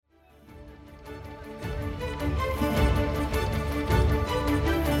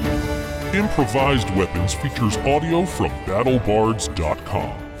Improvised Weapons features audio from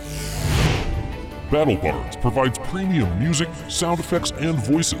BattleBards.com. BattleBards provides premium music, sound effects, and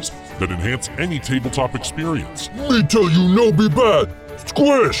voices that enhance any tabletop experience. Me tell you no be bad.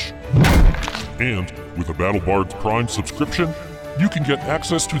 Squish! And with a BattleBards Prime subscription, you can get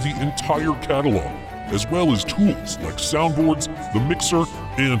access to the entire catalog, as well as tools like soundboards, the mixer,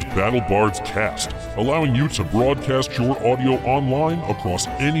 and BattleBards Cast, allowing you to broadcast your audio online across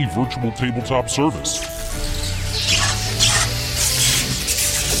any virtual tabletop service.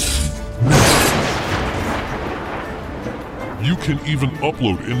 You can even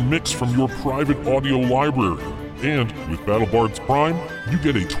upload and mix from your private audio library. And with BattleBards Prime, you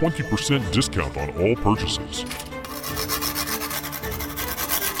get a 20% discount on all purchases.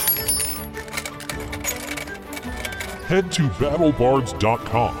 Head to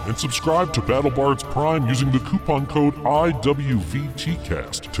BattleBards.com and subscribe to BattleBards Prime using the coupon code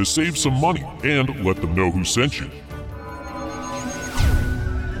IWVTcast to save some money and let them know who sent you.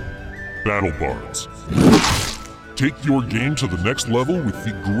 BattleBards. Take your game to the next level with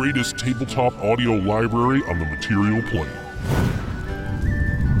the greatest tabletop audio library on the material plane.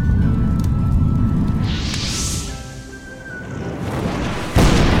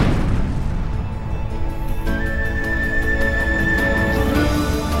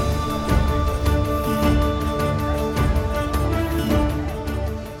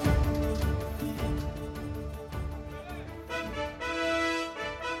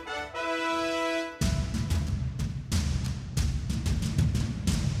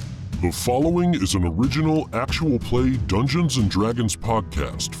 The following is an original actual play Dungeons & Dragons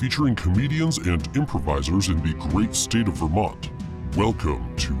podcast featuring comedians and improvisers in the great state of Vermont.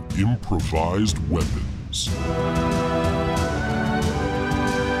 Welcome to Improvised Weapons.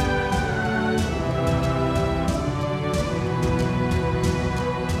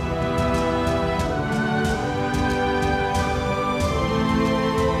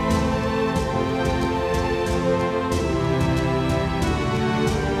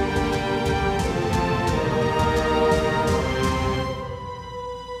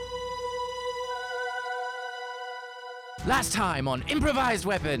 Last time on Improvised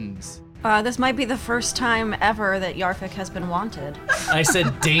Weapons. This might be the first time ever that Yarfik has been wanted. I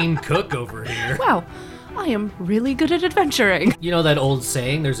said Dane Cook over here. Wow, I am really good at adventuring. You know that old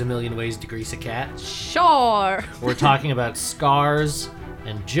saying, there's a million ways to grease a cat? Sure. We're talking about Scars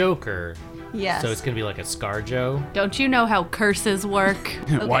and Joker. Yes. So it's going to be like a Scar-Jo. Don't you know how curses work?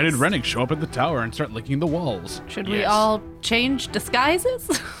 Why did Rennick show up at the tower and start licking the walls? Should we all change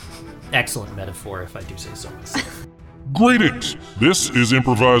disguises? Excellent metaphor, if I do say so myself. Greetings! This is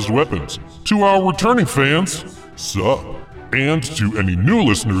Improvised Weapons. To our returning fans, sup. And to any new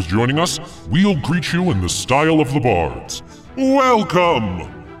listeners joining us, we'll greet you in the style of the bards.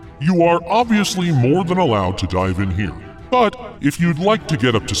 Welcome! You are obviously more than allowed to dive in here. But if you'd like to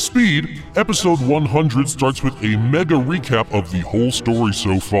get up to speed, episode 100 starts with a mega recap of the whole story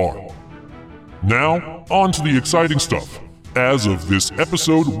so far. Now, on to the exciting stuff. As of this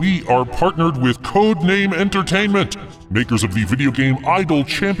episode, we are partnered with Codename Entertainment, makers of the video game Idle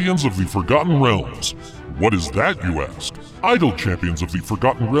Champions of the Forgotten Realms. What is that, you ask? Idle Champions of the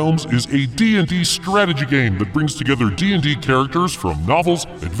Forgotten Realms is a D&D strategy game that brings together D&D characters from novels,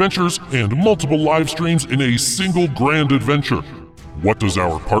 adventures, and multiple live streams in a single grand adventure. What does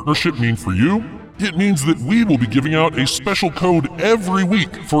our partnership mean for you? It means that we will be giving out a special code every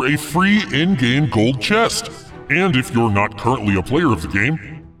week for a free in-game gold chest. And if you're not currently a player of the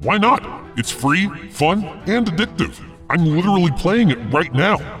game, why not? It's free, fun, and addictive. I'm literally playing it right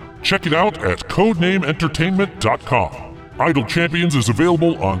now. Check it out at codenameentertainment.com. Idle Champions is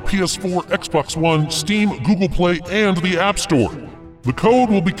available on PS4, Xbox One, Steam, Google Play, and the App Store. The code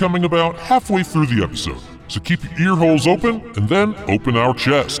will be coming about halfway through the episode, so keep your ear holes open and then open our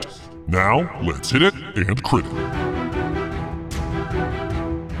chest. Now, let's hit it and crit it.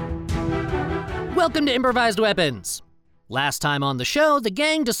 Welcome to Improvised Weapons. Last time on the show, the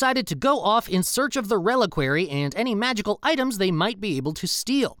gang decided to go off in search of the reliquary and any magical items they might be able to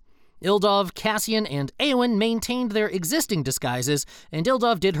steal. Ildov, Cassian, and Eowyn maintained their existing disguises, and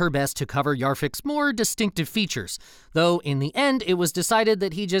Ildov did her best to cover Yarfik's more distinctive features, though in the end it was decided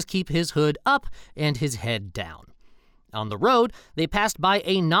that he just keep his hood up and his head down. On the road, they passed by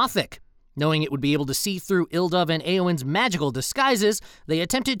a Nothic. Knowing it would be able to see through Ildov and Eowyn's magical disguises, they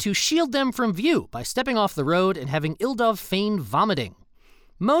attempted to shield them from view by stepping off the road and having Ildov feign vomiting.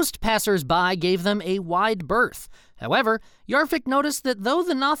 Most passers-by gave them a wide berth. However, Yarfik noticed that though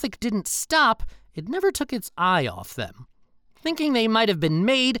the Nothic didn't stop, it never took its eye off them. Thinking they might have been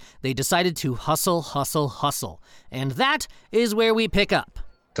made, they decided to hustle. And that is where we pick up.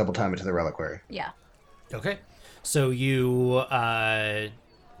 double time it to the reliquary. Yeah. Okay. So you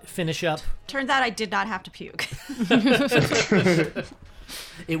finish up. Turns out I did not have to puke.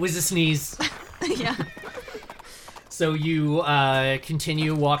 It was a sneeze. Yeah. So you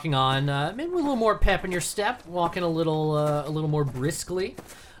continue walking on, maybe with a little more pep in your step, walking a little more briskly,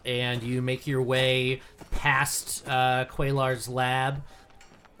 and you make your way past Quaylar's lab.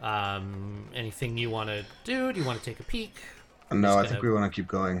 Anything you want to do? Do you want to take a peek? No, I think we want to keep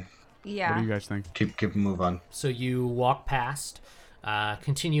going. Yeah. What do you guys think? Keep move on. So you walk past,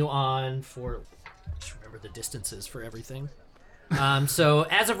 continue on for. Just remember the distances for everything. So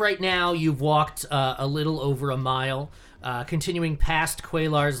as of right now, you've walked a little over a mile. Continuing past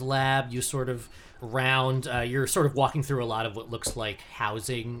Quaylar's lab, you sort of you're sort of walking through a lot of what looks like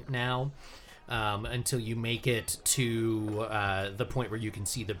housing now, until you make it to the point where you can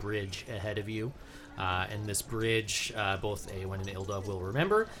see the bridge ahead of you. And this bridge, both Eowyn and Ildov will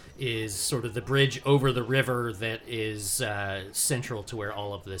remember, is sort of the bridge over the river that is central to where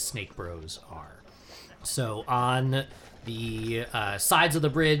all of the Snake Bros are. So on the sides of the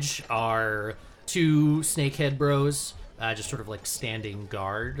bridge are two Snakehead Bros, just sort of like standing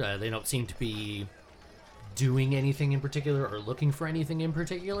guard. They don't seem to be doing anything in particular or looking for anything in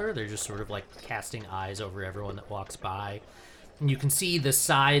particular. They're just sort of like casting eyes over everyone that walks by. And you can see the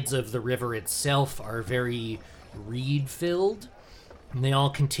sides of the river itself are very reed-filled. And they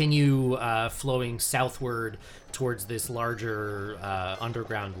all continue flowing southward towards this larger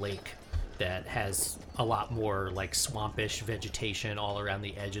underground lake that has a lot more like swampish vegetation all around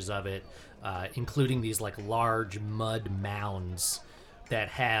the edges of it, including these like large mud mounds that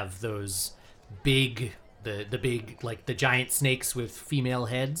have those big, the big like the giant snakes with female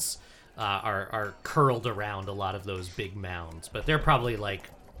heads are curled around a lot of those big mounds, but they're probably like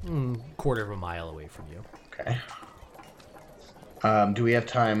quarter of a mile away from you. Okay. Do we have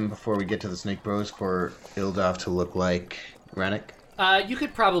time before we get to the Snake Bros for Ildov to look like Rennick? You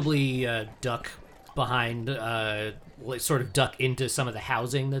could probably duck behind, sort of duck into some of the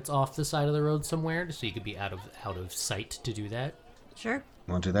housing that's off the side of the road somewhere, so you could be out of sight to do that. Sure.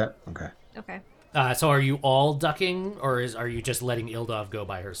 Want to do that? Okay. Okay. So are you all ducking, or are you just letting Ildov go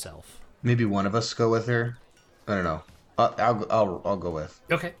by herself? Maybe one of us go with her. I don't know. I'll go with.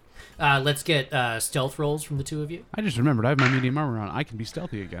 Okay. Let's get stealth rolls from the two of you. I just remembered I have my medium armor on. I can be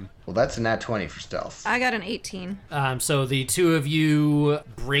stealthy again. Well, that's a nat 20 for stealth. I got an 18. So the two of you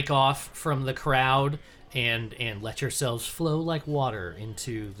break off from the crowd and let yourselves flow like water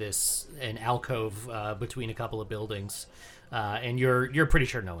into an alcove between a couple of buildings, and you're pretty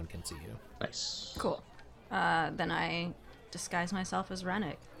sure no one can see you. Nice. Cool. Then I disguise myself as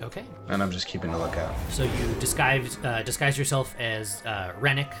Rennick. Okay. And I'm just keeping a lookout. So you disguise yourself as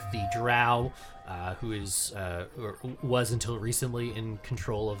Rennick, the drow, who is or was until recently in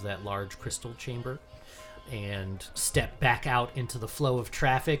control of that large crystal chamber, and step back out into the flow of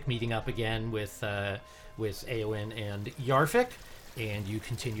traffic, meeting up again with Eowyn and Yarfik, and you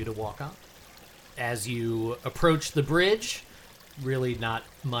continue to walk on. As you approach the bridge, really not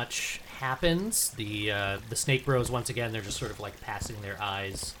much happens. The Snake Bros, once again, they're just sort of like passing their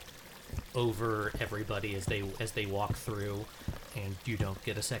eyes over everybody as they walk through, and you don't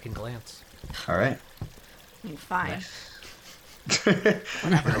get a second glance. All right. I mean, fine.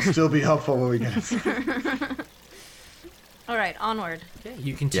 It'll still be helpful when we get it. All right, onward. Okay,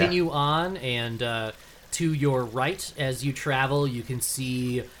 you continue on, and to your right, as you travel, you can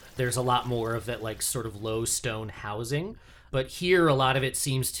see there's a lot more of that like sort of low stone housing. But here, a lot of it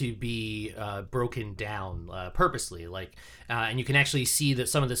seems to be broken down purposely. And you can actually see that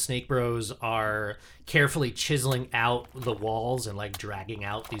some of the Snake Bros are carefully chiseling out the walls and like dragging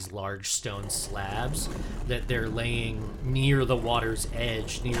out these large stone slabs that they're laying near the water's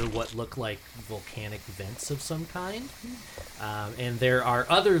edge, near what look like volcanic vents of some kind. And there are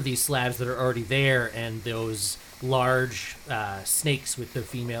other of these slabs that are already there, and those large snakes with the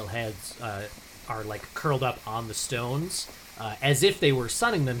female heads are like curled up on the stones. As if they were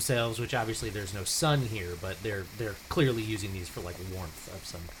sunning themselves, which obviously there's no sun here, but they're clearly using these for like warmth of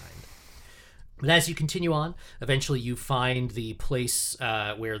some kind. But as you continue on, eventually you find the place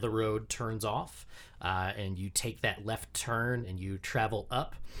where the road turns off, and you take that left turn and you travel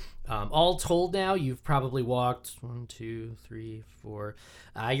up. All told now, you've probably walked 1, 2, 3, 4.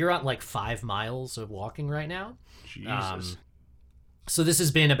 You're on like 5 miles of walking right now. Jesus. So this has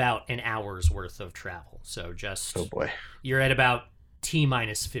been about an hour's worth of travel. So just... Oh, boy. You're at about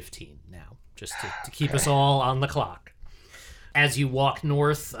T-minus 15 now, just to keep us all on the clock. As you walk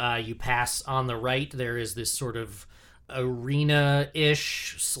north, you pass on the right. There is this sort of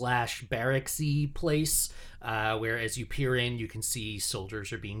arena-ish / barracksy place, where as you peer in, you can see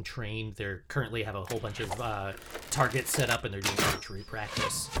soldiers are being trained. They currently have a whole bunch of targets set up, and they're doing archery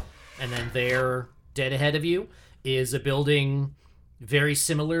practice. And then there, dead ahead of you, is a building very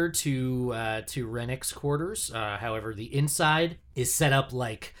similar to Rennick's quarters. However, the inside is set up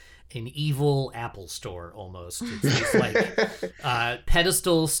like an evil Apple store almost. It's these like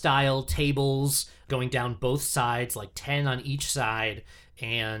pedestal-style tables going down both sides, like 10 on each side,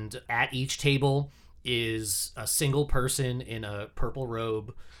 and at each table is a single person in a purple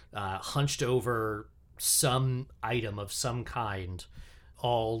robe, hunched over some item of some kind,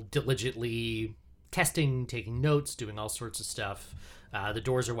 all diligently testing, taking notes, doing all sorts of stuff. The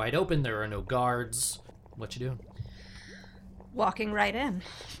doors are wide open. There are no guards. What you doing? Walking right in.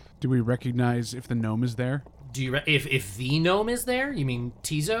 Do we recognize if the gnome is there? Do you if the gnome is there? You mean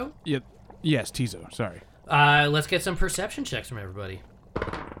Tizo? Yep. Yes, Tizo. Sorry. Let's get some perception checks from everybody.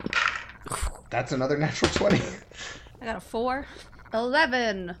 That's another natural 20. I got a 4.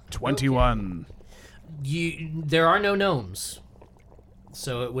 11. 21. There are no gnomes,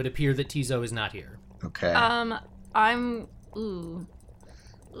 so it would appear that Tizo is not here. Okay. I'm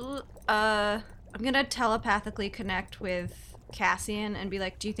gonna telepathically connect with Cassian and be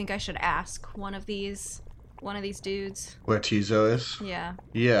like, do you think I should ask one of these dudes? Where Tizo is? Yeah.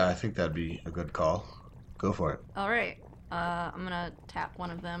 Yeah, I think that'd be a good call. Go for it. All right. I'm gonna tap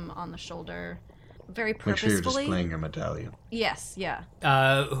one of them on the shoulder, very Make purposefully. sure you're displaying your medallion. Yes. Yeah.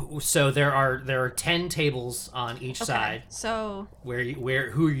 So there are 10 tables on each side. So Who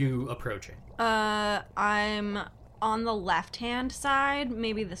are you approaching? I'm on the left-hand side,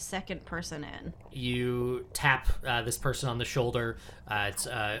 maybe the second person in. You tap this person on the shoulder. It's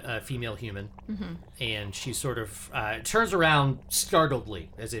a female human, and she sort of turns around startledly,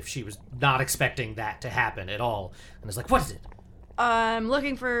 as if she was not expecting that to happen at all, and is like, "What is it?" I'm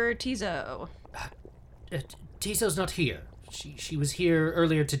looking for Tizo. Tizo's not here. She was here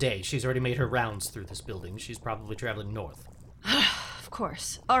earlier today. She's already made her rounds through this building. She's probably traveling north. Of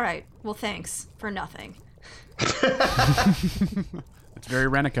course. All right. Well, thanks for nothing. It's very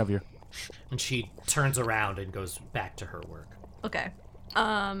Rennick of you. And she turns around and goes back to her work. Okay.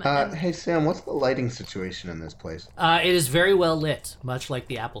 Hey, Sam, what's the lighting situation in this place? It is very well lit, much like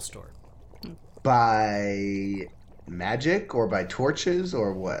the Apple Store. By magic or by torches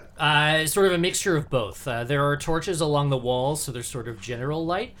or what? Sort of a mixture of both. There are torches along the walls, so there's sort of general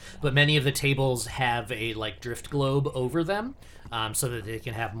light, but many of the tables have a drift globe over them, so that they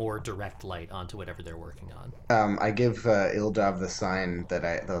can have more direct light onto whatever they're working on. I give Ildov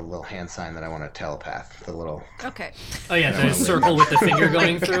the little hand sign that I want to telepath. The little. Okay. Oh yeah, the circle with the finger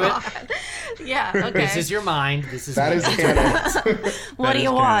going through it. Yeah. Okay. This is your mind. This is That is canon. What do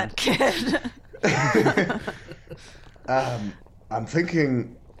you want, kid? I'm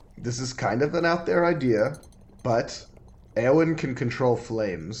thinking this is kind of an out there idea, but Eowyn can control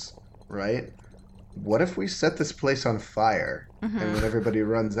flames, right? What if we set this place on fire, and when everybody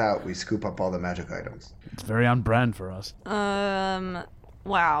runs out, we scoop up all the magic items? It's very on brand for us.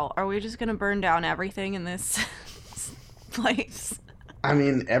 Wow. Are we just gonna burn down everything in this place? I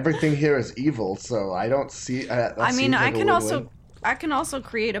mean, everything here is evil, so I don't see. I mean, I can also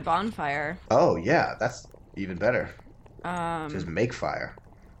create a bonfire. Oh yeah, that's even better. Just make fire.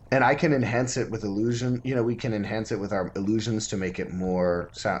 And I can enhance it with illusion. You know, we can enhance it with our illusions to make it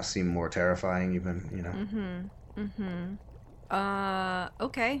seem more terrifying even,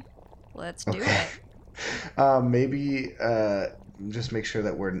 Okay. Let's do it. Maybe just make sure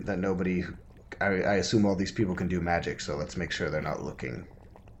that nobody... I assume all these people can do magic, so let's make sure they're not looking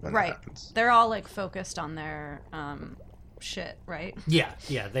when that happens. They're all, focused on their, shit, right? Yeah,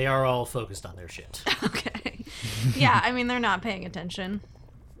 they are all focused on their shit. Okay. Yeah, I mean, they're not paying attention.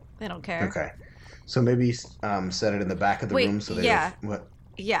 They don't care. Okay. So maybe set it in the back of the room so they... What?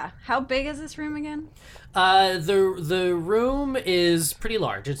 Yeah. How big is this room again? The room is pretty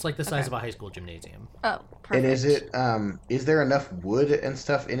large. It's like the size of a high school gymnasium. Oh, perfect. And is there enough wood and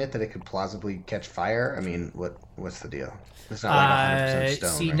stuff in it that it could plausibly catch fire? I mean, what's the deal? It's not like 100% stone.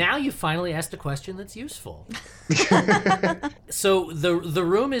 See, right? now you finally asked a question that's useful. So the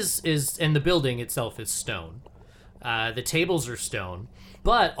room is and the building itself is stone. The tables are stone,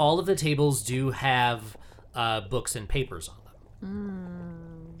 but all of the tables do have books and papers on them.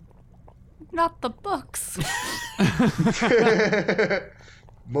 Not the books.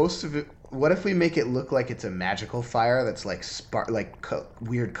 Most of it. What if we make it look like it's a magical fire that's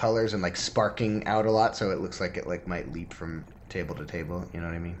weird colors and sparking out a lot, so it looks like it might leap from table to table. You know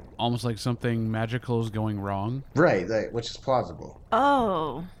what I mean? Almost like something magical is going wrong. Right, which is plausible.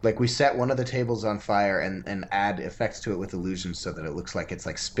 Oh. Like we set one of the tables on fire and add effects to it with illusions so that it looks like it's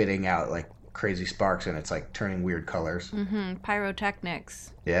like spitting out like crazy sparks and it's like turning weird colors. Mm-hmm.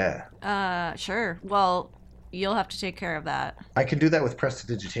 Pyrotechnics. Yeah. Sure. Well, you'll have to take care of that. I can do that with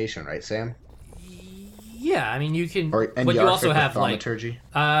prestidigitation, right, Sam? Yeah, I mean you can, And but you also Yarfik have with like, thaumaturgy?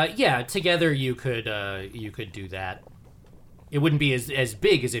 yeah, together you could do that. It wouldn't be as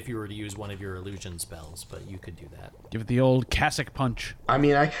big as if you were to use one of your illusion spells, but you could do that. Give it the old Cassock punch. I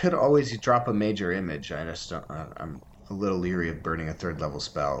mean, I could always drop a major image. I just don't, I'm a little leery of burning a 3rd level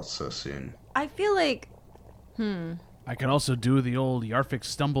spell so soon. I feel like... I can also do the old Yarfik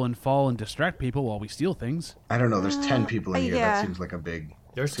stumble and fall and distract people while we steal things. I don't know. There's 10 people in here. yeah. That seems like a big.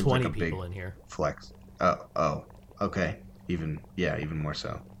 There's seems 20 like a big people in here. Flex. Oh. Okay. Even more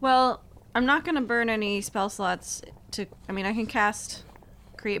so. Well, I'm not going to burn any spell slots to... I mean, I can cast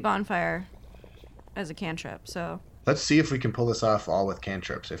Create Bonfire as a cantrip, so... Let's see if we can pull this off all with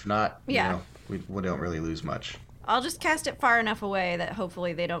cantrips. If not, Yeah. we don't really lose much. I'll just cast it far enough away that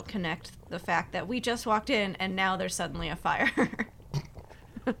hopefully they don't connect the fact that we just walked in and now there's suddenly a fire.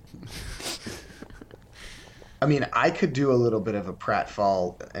 I mean, I could do a little bit of a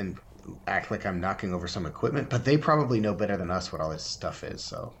pratfall and act like I'm knocking over some equipment, but they probably know better than us what all this stuff is,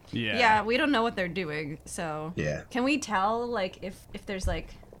 so... Yeah, we don't know what they're doing, so... Yeah. Can we tell, like, if there's, like,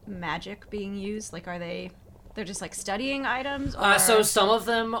 magic being used? Like, are they... They're just, like, studying items? Or... So some of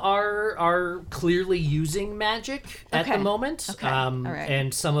them are clearly using magic at the moment. Okay. All right.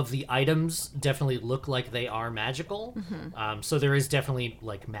 And some of the items definitely look like they are magical. Mm-hmm. So there is definitely,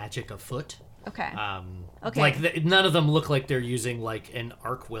 like, magic afoot. Okay. Okay. Like, none of them look like they're using, like, an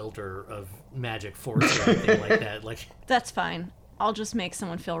arc welder of magic force or anything like that. Like, That's fine. I'll just make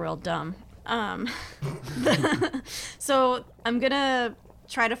someone feel real dumb. So I'm gonna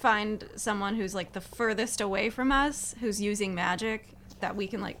try to find someone who's like the furthest away from us, who's using magic that we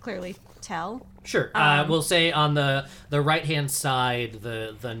can like clearly tell. Sure. We'll say on the right-hand side,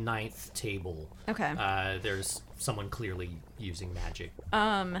 the 9th table. Okay. There's someone clearly using magic.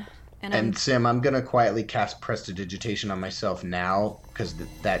 And Sam, I'm going to quietly cast Prestidigitation on myself now, because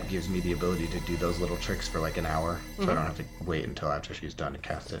that gives me the ability to do those little tricks for like an hour, so I don't have to wait until after she's done to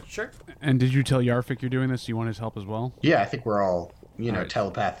cast it. Sure. And did you tell Yarfik you're doing this? Do you want his help as well? Yeah, I think we're all,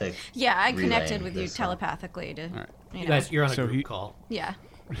 telepathic. Yeah, I connected relaying with you this, so- telepathically to, You guys, you're on a So group call. Yeah.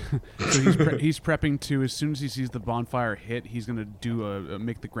 So he's prepping to, as soon as he sees the bonfire hit, he's going to do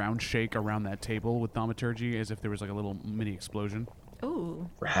make the ground shake around that table with thaumaturgy as if there was like a little mini explosion. Ooh,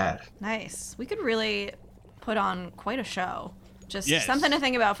 Rad. nice. We could really put on quite a show. Just Yes. something to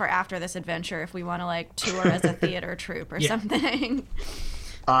think about for after this adventure if we want to like tour as a theater troupe or something.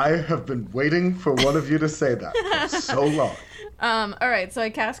 I have been waiting for one of you to say that for so long. All right, so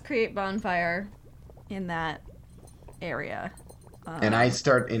I cast Create Bonfire in that area. And I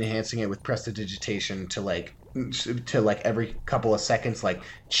start enhancing it with Prestidigitation to like every couple of seconds, like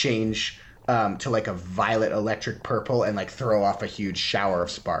change to like a violet electric purple and like throw off a huge shower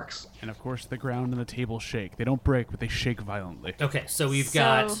of sparks. And of course, the ground and the table shake. They don't break, but they shake violently. Okay, so we've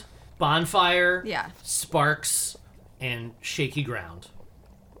got bonfire, Yeah. sparks, and shaky ground.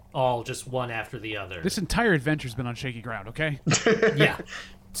 All just one after the other. This entire adventure's been on shaky ground, okay? Yeah.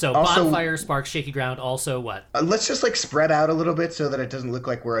 So Also- bonfire, sparks, shaky ground, also what? Let's just like spread out a little bit so that it doesn't look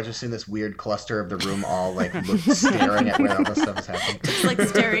like we're just in this weird cluster of the room, all like staring at where all this stuff is happening. Just like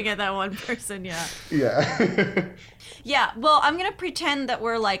staring at that one person, yeah. Yeah. Yeah, well, I'm going to pretend that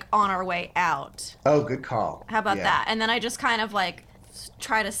we're like on our way out. Oh, good call. How about Yeah. that? And then I just kind of like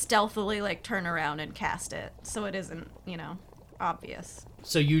try to stealthily like turn around and cast it so it isn't, obvious.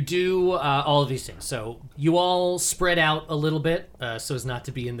 So you do all of these things. So you all spread out a little bit so as not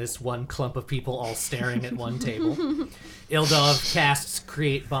to be in this one clump of people all staring at one table. Ildov casts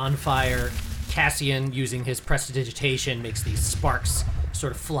Create Bonfire. Cassian, using his Prestidigitation, makes these sparks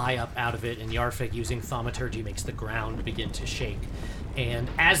sort of fly up out of it. And Yarfik, using Thaumaturgy, makes the ground begin to shake. And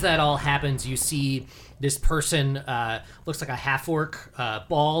as that all happens, you see this person, looks like a half-orc,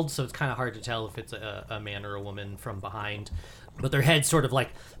 bald, so it's kind of hard to tell if it's a man or a woman from behind. But their head sort of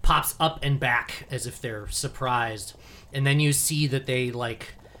like pops up and back as if they're surprised. And then you see that they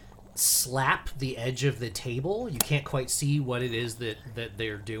like slap the edge of the table. You can't quite see what it is that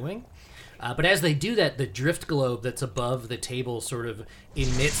they're doing. But as they do that, the drift globe that's above the table sort of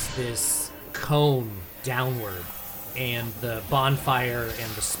emits this cone downward. And the bonfire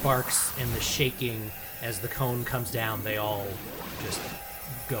and the sparks and the shaking as the cone comes down, they all just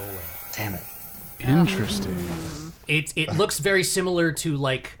go away. Damn it. Interesting. It looks very similar to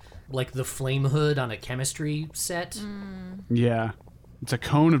like like the flame hood on a chemistry set. Yeah. It's a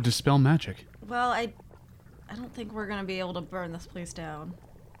cone of dispel magic. Well, I don't think we're gonna be able to burn this place down.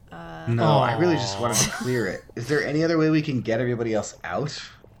 No, I really just wanted to clear it. Is there any other way we can get everybody else out?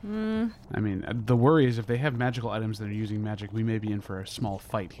 I mean, the worry is if they have magical items that are using magic, we may be in for a small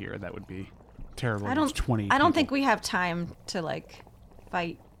fight here. That would be terrible. I against 20 don't people. think we have time to like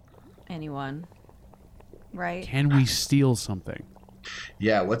fight anyone. Right? Can we steal something?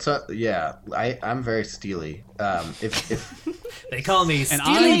 Yeah, what's up? Yeah, I'm very steely. If They call me And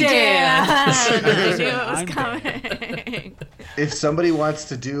Steely Dan. I knew it was I'm coming. if somebody wants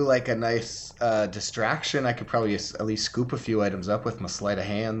to do like a nice distraction, I could probably at least scoop a few items up with my sleight of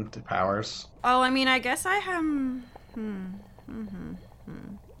hand powers. Oh, I mean, I guess I have.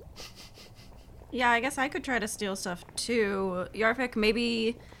 Yeah, I guess I could try to steal stuff too. Yarvik,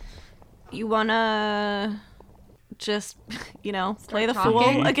 maybe you wanna just, play the fool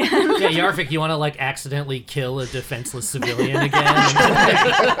talking. again? Yeah, Yarvik, you want to like accidentally kill a defenseless civilian again?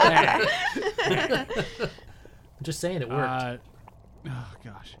 I'm just saying, it worked. Oh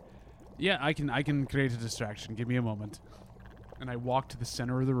gosh. Yeah, I can create a distraction. Give me a moment. And I walk to the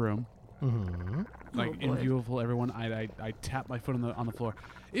center of the room. Like in view of everyone, I tap my foot on the floor.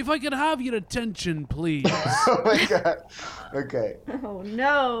 If I could have your attention, please. Oh my god. Okay. Oh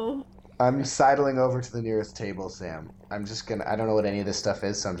no. I'm sidling over to the nearest table, Sam. I don't know what any of this stuff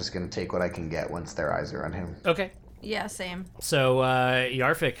is, so I'm just gonna take what I can get once their eyes are on him. Okay. Yeah, same. So,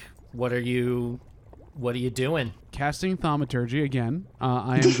 Yarvik, what are you doing? Casting thaumaturgy again.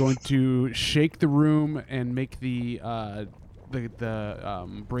 I am going to shake the room and make the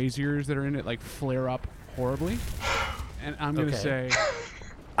braziers that are in it like flare up horribly. And I'm gonna say,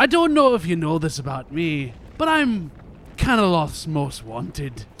 I don't know if you know this about me, but I'm kind of lost most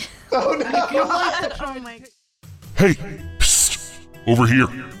wanted. Oh no! Oh my. Hey, psst, over here.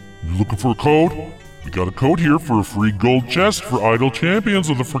 You looking for a code? We got a code here for a free gold chest for idle champions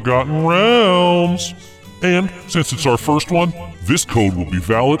of the Forgotten Realms. And since it's our first one, this code will be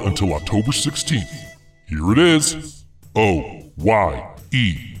valid until October 16th. Here it is. OYESVINTEDDY.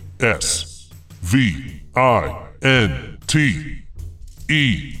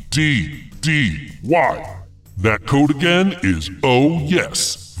 That code again is Oh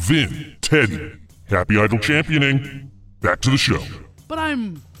Yes, Vin Teddy. Happy idle championing. Back to the show. But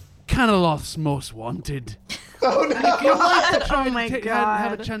I'm kind of lost most wanted. Oh no! If you'd like to try Oh my and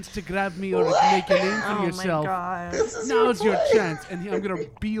have a God. chance to grab me or make a name for Oh my yourself, god. now's your chance. And I'm gonna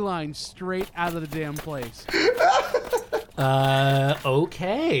beeline straight out of the damn place.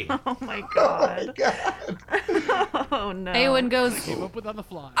 Okay. Oh my god. Oh no. Awen goes, Came up with on the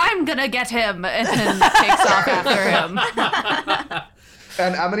fly. I'm gonna get him, and then takes off after him.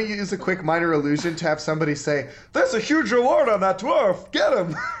 And I'm gonna use a quick minor illusion to have somebody say, "There's a huge reward on that dwarf. Get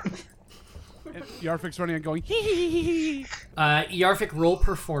him!" And Yarvik's running and going, hee hee hee hee. Yarvik, roll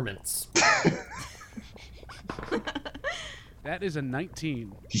performance. That is a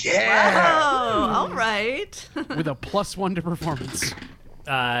 19 Yeah. Oh, all right. with a +1 to performance.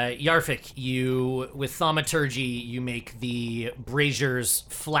 Yarvik, you, with thaumaturgy, you make the braziers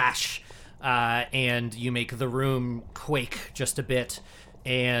flash, and you make the room quake just a bit,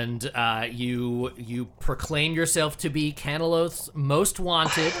 and you proclaim yourself to be Caneloth's most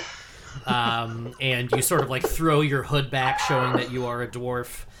wanted, and you sort of like throw your hood back, showing that you are a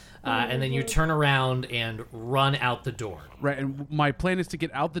dwarf, and then you turn around and run out the door. Right, and my plan is to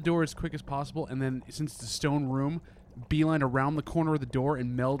get out the door as quick as possible, and then since it's a stone room, beeline around the corner of the door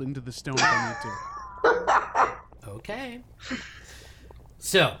and meld into the stone if I need to. Okay.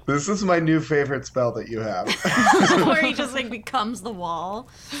 So, This is my new favorite spell that you have. Where he just like becomes the wall.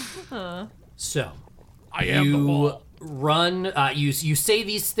 so I am you the wall. run. You say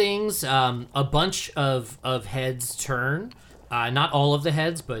these things. A bunch of heads turn. Not all of the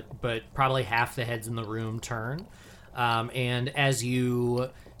heads, but probably half the heads in the room turn. And as you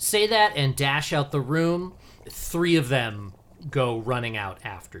say that and dash out the room, 3 of them go running out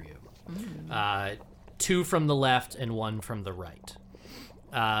after you. 2 from the left and 1 from the right.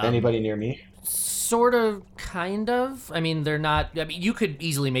 Anybody near me? Sort of, kind of. I mean, they're not... I mean, you could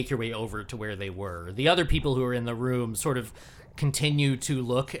easily make your way over to where they were. The other people who are in the room sort of continue to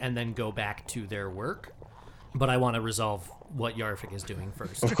look and then go back to their work. But I want to resolve what Yarvik is doing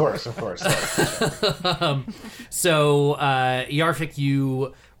first. Of course. So, Yarvik,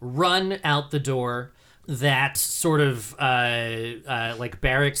 you run out the door. That sort of like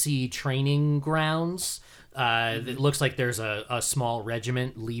barracksy training grounds It looks like there's a small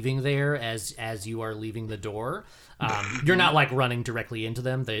regiment leaving there as you are leaving the door. You're not like running directly into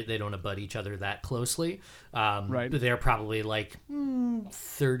them. They don't abut each other that closely. Right. They're probably like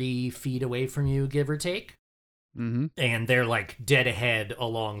 30 feet away from you, give or take. Mm-hmm. And they're like dead ahead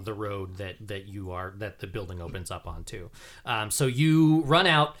along the road that the building opens up onto. So you run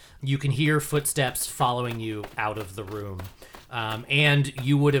out. You can hear footsteps following you out of the room, and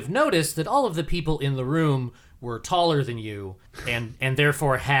you would have noticed that all of the people in the room were taller than you, and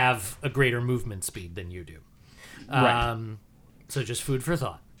therefore have a greater movement speed than you do. Right. So just food for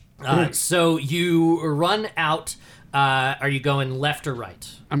thought. So you run out. Are you going left or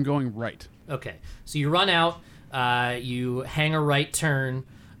right? I'm going right. Okay. So you run out. You hang a right turn.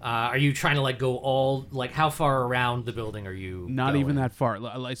 Are you trying to like go all like how far around the building are you? Not going? even that far.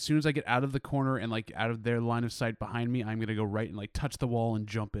 As soon as I get out of the corner and like out of their line of sight behind me, I'm gonna go right and like touch the wall and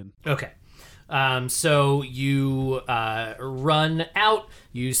jump in. Okay. So you run out,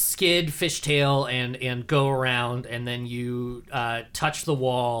 you skid fishtail and go around, and then you touch the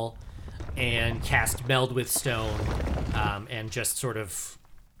wall and cast Meld with Stone, and just sort of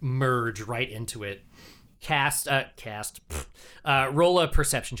merge right into it. Roll a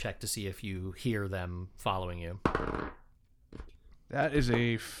perception check to see if you hear them following you. That is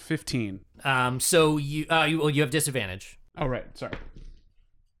a 15. So you have disadvantage. Oh, right. Sorry.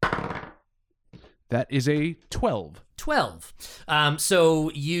 That is a 12. 12.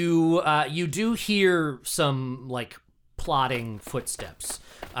 So you do hear some like plodding footsteps.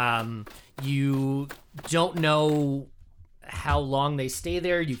 You don't know how long they stay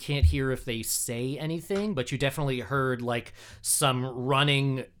there. You can't hear if they say anything, but you definitely heard like some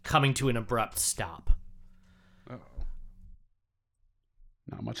running coming to an abrupt stop. Uh-oh.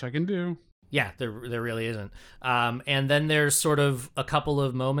 Not much I can do. Yeah, there really isn't. And then there's sort of a couple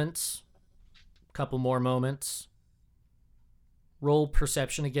more moments. Roll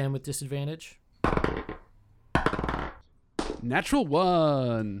perception again with disadvantage. Natural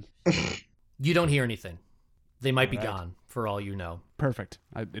 1. You don't hear anything. They might be gone, for all you know. Perfect.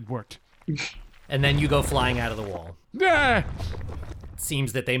 It worked. And then you go flying out of the wall. Ah! It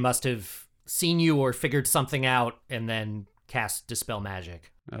seems that they must have seen you or figured something out and then cast Dispel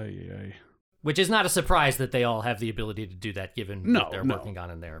Magic. Aye. Which is not a surprise that they all have the ability to do that, given what they're No. working on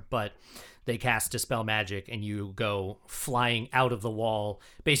in there. But they cast Dispel Magic, and you go flying out of the wall,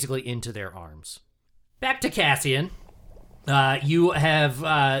 basically into their arms. Back to Cassian. You have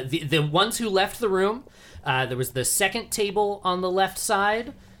the ones who left the room. There was the second table on the left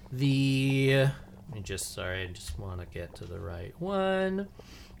side. I just want to get to the right one.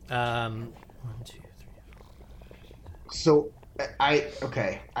 1, 2, 3. So I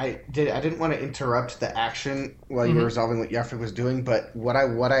didn't want to interrupt the action while you were resolving what Yarfik was doing, but what I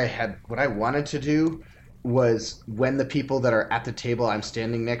wanted to do was when the people that are at the table I'm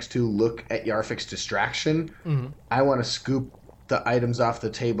standing next to look at Yarfik's distraction, I want to scoop the items off the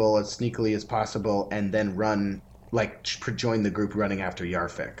table as sneakily as possible and then run, like join the group running after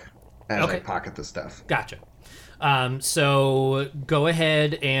Yarfik as I pocket the stuff. Gotcha. So go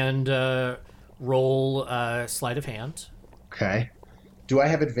ahead and roll sleight of hand. Okay. Do I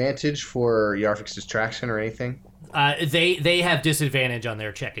have advantage for Yarfik's distraction or anything? They have disadvantage on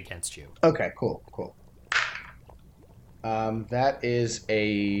their check against you. Okay, cool. That is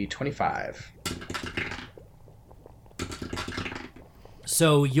a 25.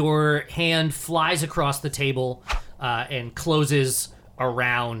 So your hand flies across the table and closes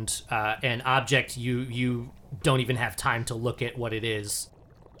around an object you don't even have time to look at what it is.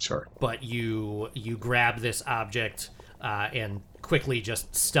 Sure. But you grab this object and quickly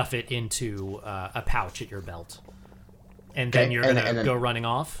just stuff it into a pouch at your belt. And then you're going to go running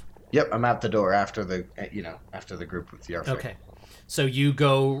off? Yep, I'm out the door after the group with Yarfik. Okay. So you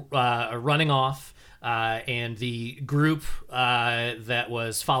go running off, and the group that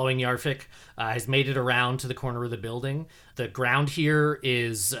was following Yarfik has made it around to the corner of the building. The ground here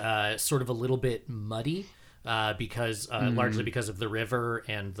is sort of a little bit muddy. Because largely because of the river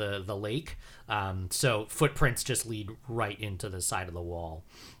and the lake. So footprints just lead right into the side of the wall.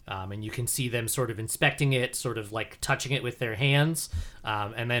 And you can see them sort of inspecting it, sort of like touching it with their hands.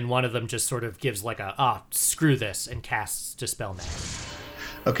 And then one of them just sort of gives like screw this, and casts Dispel Magic.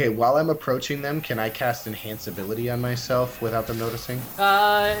 Okay, while I'm approaching them, can I cast Enhance Ability on myself without them noticing?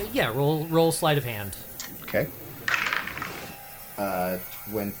 Yeah, roll sleight of hand. Okay.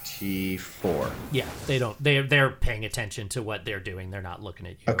 24. Yeah, they don't. They're paying attention to what they're doing. They're not looking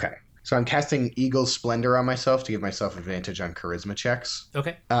at you. Okay. So I'm casting Eagle's Splendor on myself to give myself advantage on charisma checks.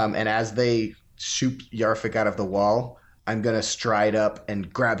 Okay. And as they shoot Yarfik out of the wall, I'm going to stride up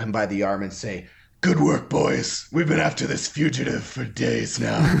and grab him by the arm and say, Good work, boys. We've been after this fugitive for days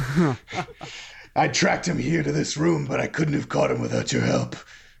now. I tracked him here to this room, but I couldn't have caught him without your help.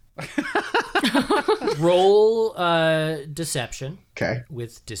 Roll deception. Okay.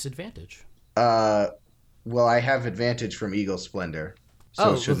 With disadvantage. Well, I have advantage from Eagle Splendor.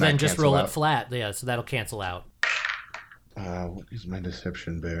 So then just roll it flat. Yeah, so that'll cancel out. What is my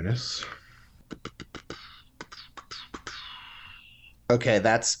deception bonus? Okay,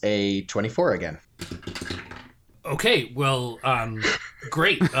 that's a 24 again. Okay, well,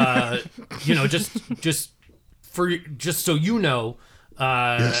 great. Just so you know,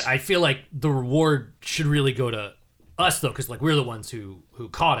 Yes. I feel like the reward should really go to us though, because we're the ones who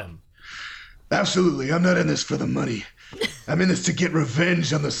caught him. Absolutely, I'm not in this for the money. I'm in this to get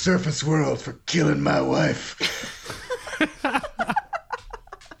revenge on the surface world for killing my wife.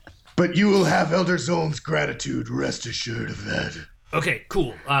 But you will have Elder Zoln's gratitude, rest assured of that. Okay,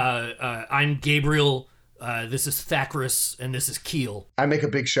 cool. I'm Gabriel. This is Thackrus, and this is Keel. I make a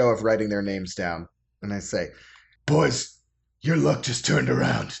big show of writing their names down, and I say, boys, your luck just turned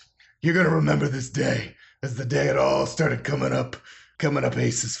around. You're gonna remember this day as the day it all started coming up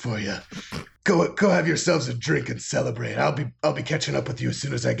aces for you. Go have yourselves a drink and celebrate. I'll be catching up with you as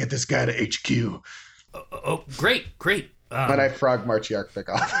soon as I get this guy to HQ. Great. And I frog march Yarkvik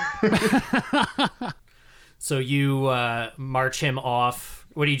off. So you march him off.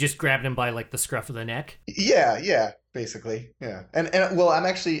 What, do you just grab him by the scruff of the neck? Yeah, basically. Yeah. And well, I'm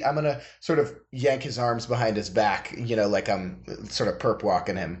gonna sort of yank his arms behind his back, like I'm sort of perp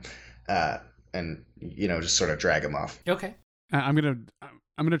walking him, and just sort of drag him off. Okay. I'm gonna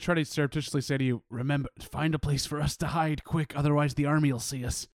try to surreptitiously say to you, remember, find a place for us to hide quick, otherwise the army will see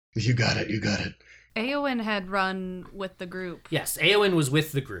us. You got it. Eowyn had run with the group. Yes, Eowyn was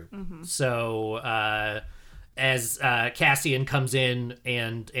with the group. Mm-hmm. So as Cassian comes in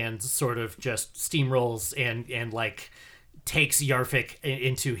and sort of just steamrolls and takes Yarfik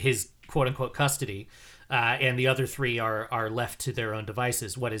into his quote unquote custody, and the other three are left to their own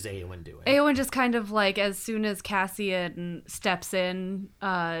devices, what is Eowyn doing? Eowyn just kind of as soon as Cassian steps in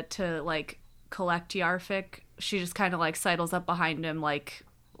to collect Yarfik, she just kind of sidles up behind him like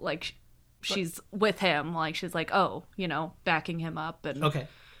she's with him, she's backing him up and Okay.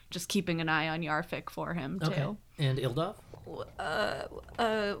 just keeping an eye on Yarfik for him too. Okay. And Ildov?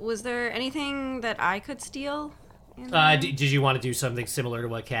 Was there anything that I could steal? Did you want to do something similar to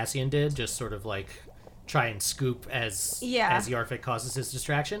what Cassian did? Just sort of try and scoop as Yarfik causes his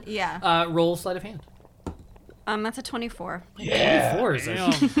distraction? Yeah. Roll sleight of hand. That's a 24. Yeah. 24 is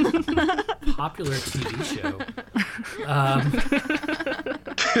a popular TV show.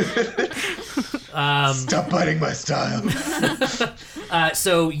 Stop biting my style.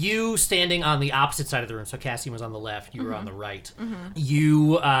 So you standing on the opposite side of the room, so Cassian was on the left, you were on the right. Mm-hmm.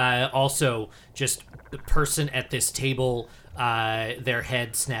 You also, just the person at this table, their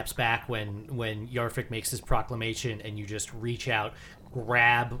head snaps back when Yarfik makes his proclamation, and you just reach out,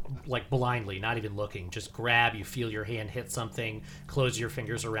 grab, blindly, not even looking, just grab, you feel your hand hit something, close your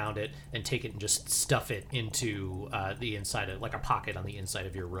fingers around it, and take it and just stuff it into the inside of, a pocket on the inside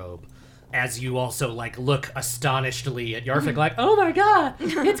of your robe. As you also, look astonishedly at Yarfik, oh my god,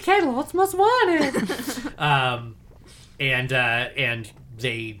 it's Kalos most wanted! And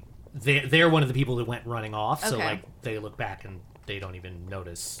they're one of the people that went running off, so, Okay. they look back and they don't even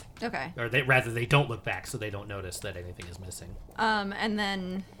notice. Okay. Or they don't look back, so they don't notice that anything is missing. And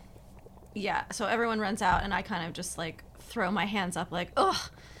then, yeah, so everyone runs out, and I kind of just, throw my hands up,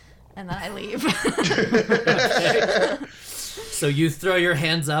 ugh, and then I leave. So you throw your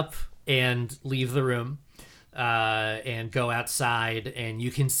hands up and leave the room, and go outside, and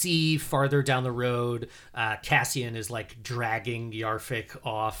you can see farther down the road, Cassian is, dragging Yarfik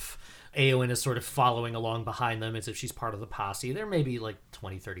off. Eowyn is sort of following along behind them as if she's part of the posse. They're maybe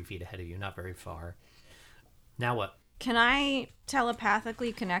 20, 30 feet ahead of you, not very far. Now what? Can I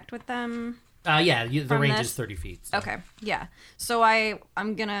telepathically connect with them? Yeah, the From range this? is 30 feet. So. Okay, yeah. So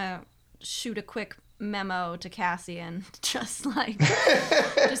I'm gonna shoot a quick memo to Cassian, just hey,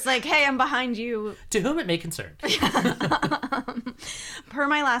 I'm behind you. To whom it may concern. Per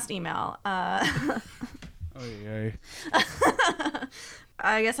my last email. Oy.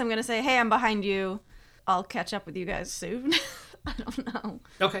 I guess I'm gonna say, hey, I'm behind you. I'll catch up with you guys soon. I don't know.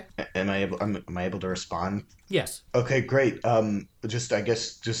 Okay. Am I able to respond? Yes. Okay, great. Just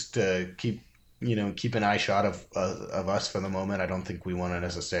keep an eye shot of us for the moment. I don't think we want to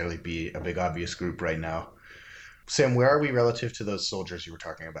necessarily be a big obvious group right now. Sam, where are we relative to those soldiers you were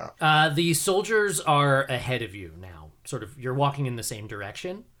talking about? The soldiers are ahead of you now. Sort of, you're walking in the same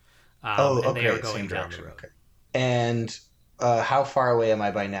direction. And they are going same down direction. the road. Okay. And how far away am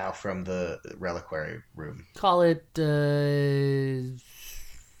I by now from the reliquary room? Call it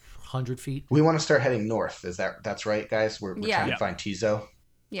 100 feet. We want to start heading north. That's right, guys? We're trying to find Tizo.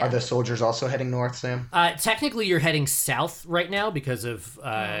 Yeah. Are the soldiers also heading north, Sam? Technically, you're heading south right now because of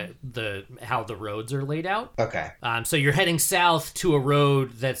how the roads are laid out. Okay. So you're heading south to a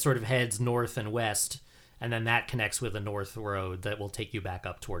road that sort of heads north and west, and then that connects with a north road that will take you back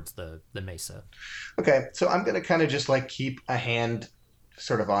up towards the mesa. Okay, so I'm going to kind of just like keep a hand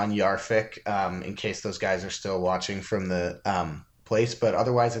sort of on Yarfik in case those guys are still watching from the place, but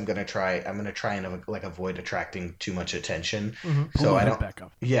otherwise I'm going to try and like avoid attracting too much attention. So I don't back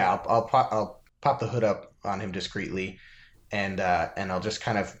up. Yeah, I'll pop the hood up on him discreetly, and I'll just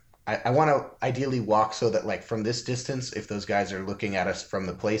kind of I want to ideally walk so that like from this distance, if those guys are looking at us from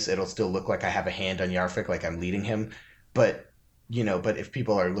the place, it'll still look like I have a hand on Yarfik, like I'm leading him. But if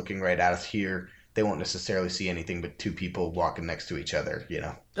people are looking right at us here, they won't necessarily see anything but two people walking next to each other,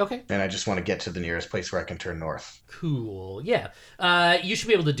 Okay. And I just want to get to the nearest place where I can turn north. Cool. Yeah. You should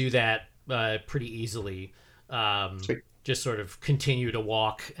be able to do that pretty easily. Sweet. Just sort of continue to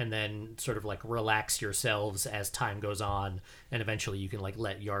walk and then sort of like relax yourselves as time goes on, and eventually you can like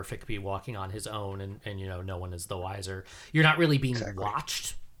let Yarfik be walking on his own, and no one is the wiser. You're not really being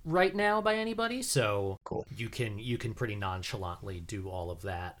watched right now by anybody, so cool. You can pretty nonchalantly do all of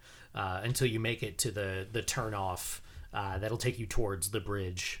that until you make it to the turn off that'll take you towards the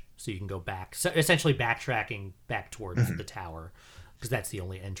bridge, so you can go back, so essentially backtracking back towards the tower, because that's the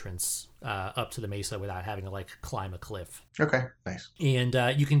only entrance up to the mesa without having to like climb a cliff. Okay, nice. And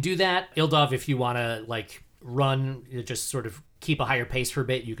you can do that, Ildov, if you want to like run, just sort of keep a higher pace for a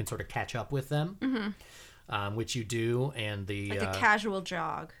bit. You can sort of catch up with them, which you do, and like a casual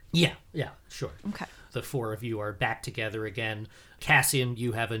jog. Yeah, sure. Okay. The four of you are back together again. Cassian,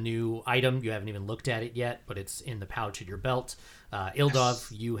 you have a new item. You haven't even looked at it yet, but it's in the pouch at your belt. Ildov,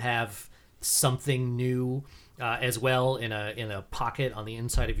 you have something new as well in a pocket on the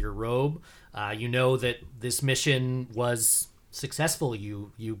inside of your robe. You know that this mission was successful.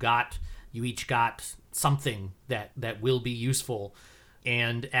 You each got something that will be useful.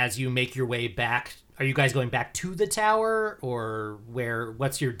 And as you make your way back, are you guys going back to the tower, or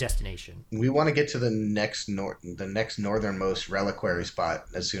what's your destination? We want to get to the next northernmost reliquary spot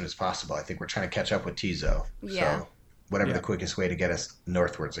as soon as possible. I think we're trying to catch up with Tizo. Yeah. So whatever the quickest way to get us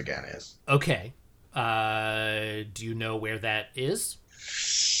northwards again is. Okay. Do you know where that is?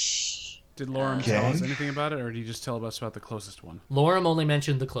 Did Lorem tell us anything about it, or did he just tell us about the closest one? Lorem only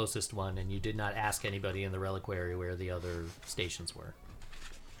mentioned the closest one, and you did not ask anybody in the reliquary where the other stations were.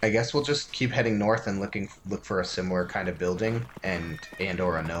 I guess we'll just keep heading north and look for a similar kind of building and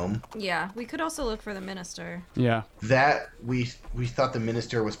or a gnome. Yeah, we could also look for the minister. Yeah. That we thought the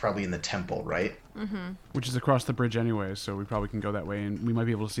minister was probably in the temple, right? Mm-hmm. Which is across the bridge anyway, so we probably can go that way, and we might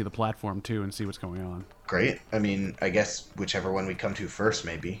be able to see the platform too and see what's going on. Great. I mean, I guess whichever one we come to first,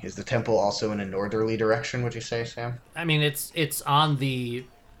 maybe. Is the temple also in a northerly direction, would you say, Sam? I mean, it's on the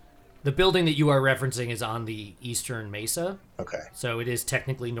building that you are referencing is on the eastern mesa. Okay. So it is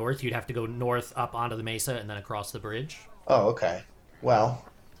technically north. You'd have to go north up onto the mesa and then across the bridge. Oh, okay. Well,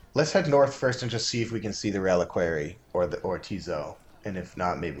 let's head north first and just see if we can see the reliquary or Tizo. And if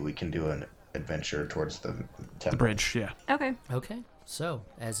not, maybe we can do an adventure towards the temple. The bridge, yeah. Okay. Okay. So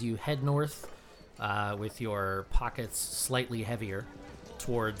as you head north with your pockets slightly heavier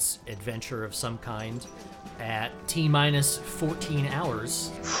towards adventure of some kind, at T-minus 14 hours,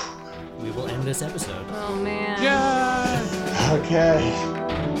 we will end this episode. Oh, man. Yeah! Okay.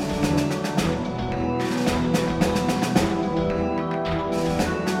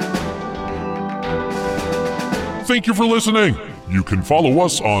 Thank you for listening. You can follow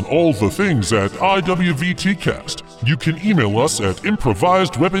us on all the things at IWVTcast. You can email us at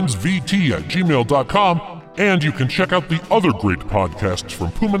improvisedweaponsvt@gmail.com, and you can check out the other great podcasts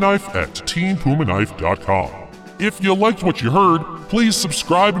from Puma Knife at teampumaknife.com. If you liked what you heard, please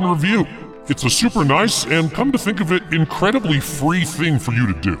subscribe and review. It's a super nice and, come to think of it, incredibly free thing for you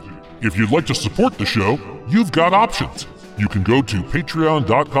to do. If you'd like to support the show, you've got options. You can go to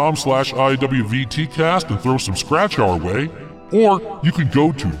patreon.com/IWVTcast and throw some scratch our way, or you can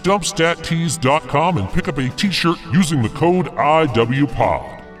go to dumpstattees.com and pick up a t-shirt using the code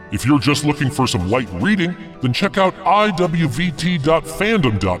IWPOD. If you're just looking for some light reading, then check out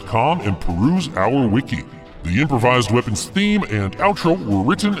IWVT.fandom.com and peruse our wiki. The Improvised Weapons theme and outro were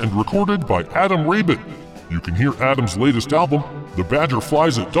written and recorded by Adam Rabin. You can hear Adam's latest album, The Badger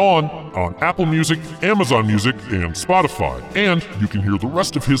Flies at Dawn, on Apple Music, Amazon Music, and Spotify. And you can hear the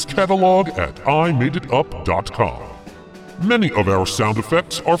rest of his catalog at imadeitup.com. Many of our sound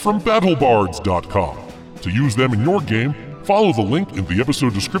effects are from battlebards.com. To use them in your game, follow the link in the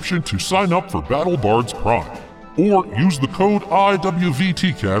episode description to sign up for Battle Bards Prime, or use the code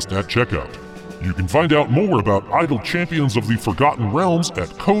IWVTcast at checkout. You can find out more about Idle Champions of the Forgotten Realms at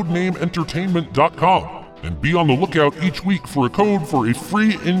codenameentertainment.com, and be on the lookout each week for a code for a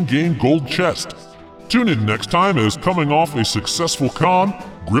free in-game gold chest. Tune in next time as, coming off a successful con,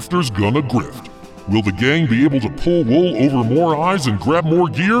 Grifter's gonna grift. Will the gang be able to pull wool over more eyes and grab more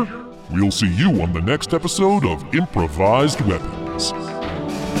gear? We'll see you on the next episode of Improvised Weapons.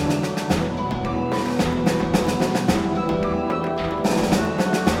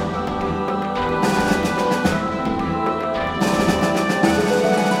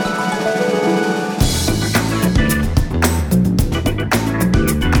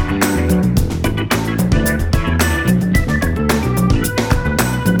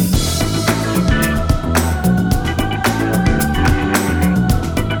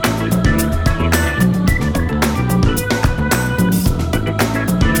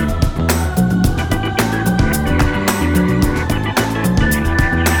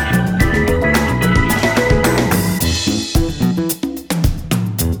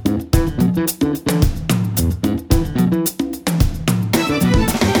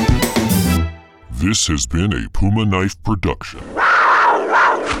 This has been a Puma Knife production.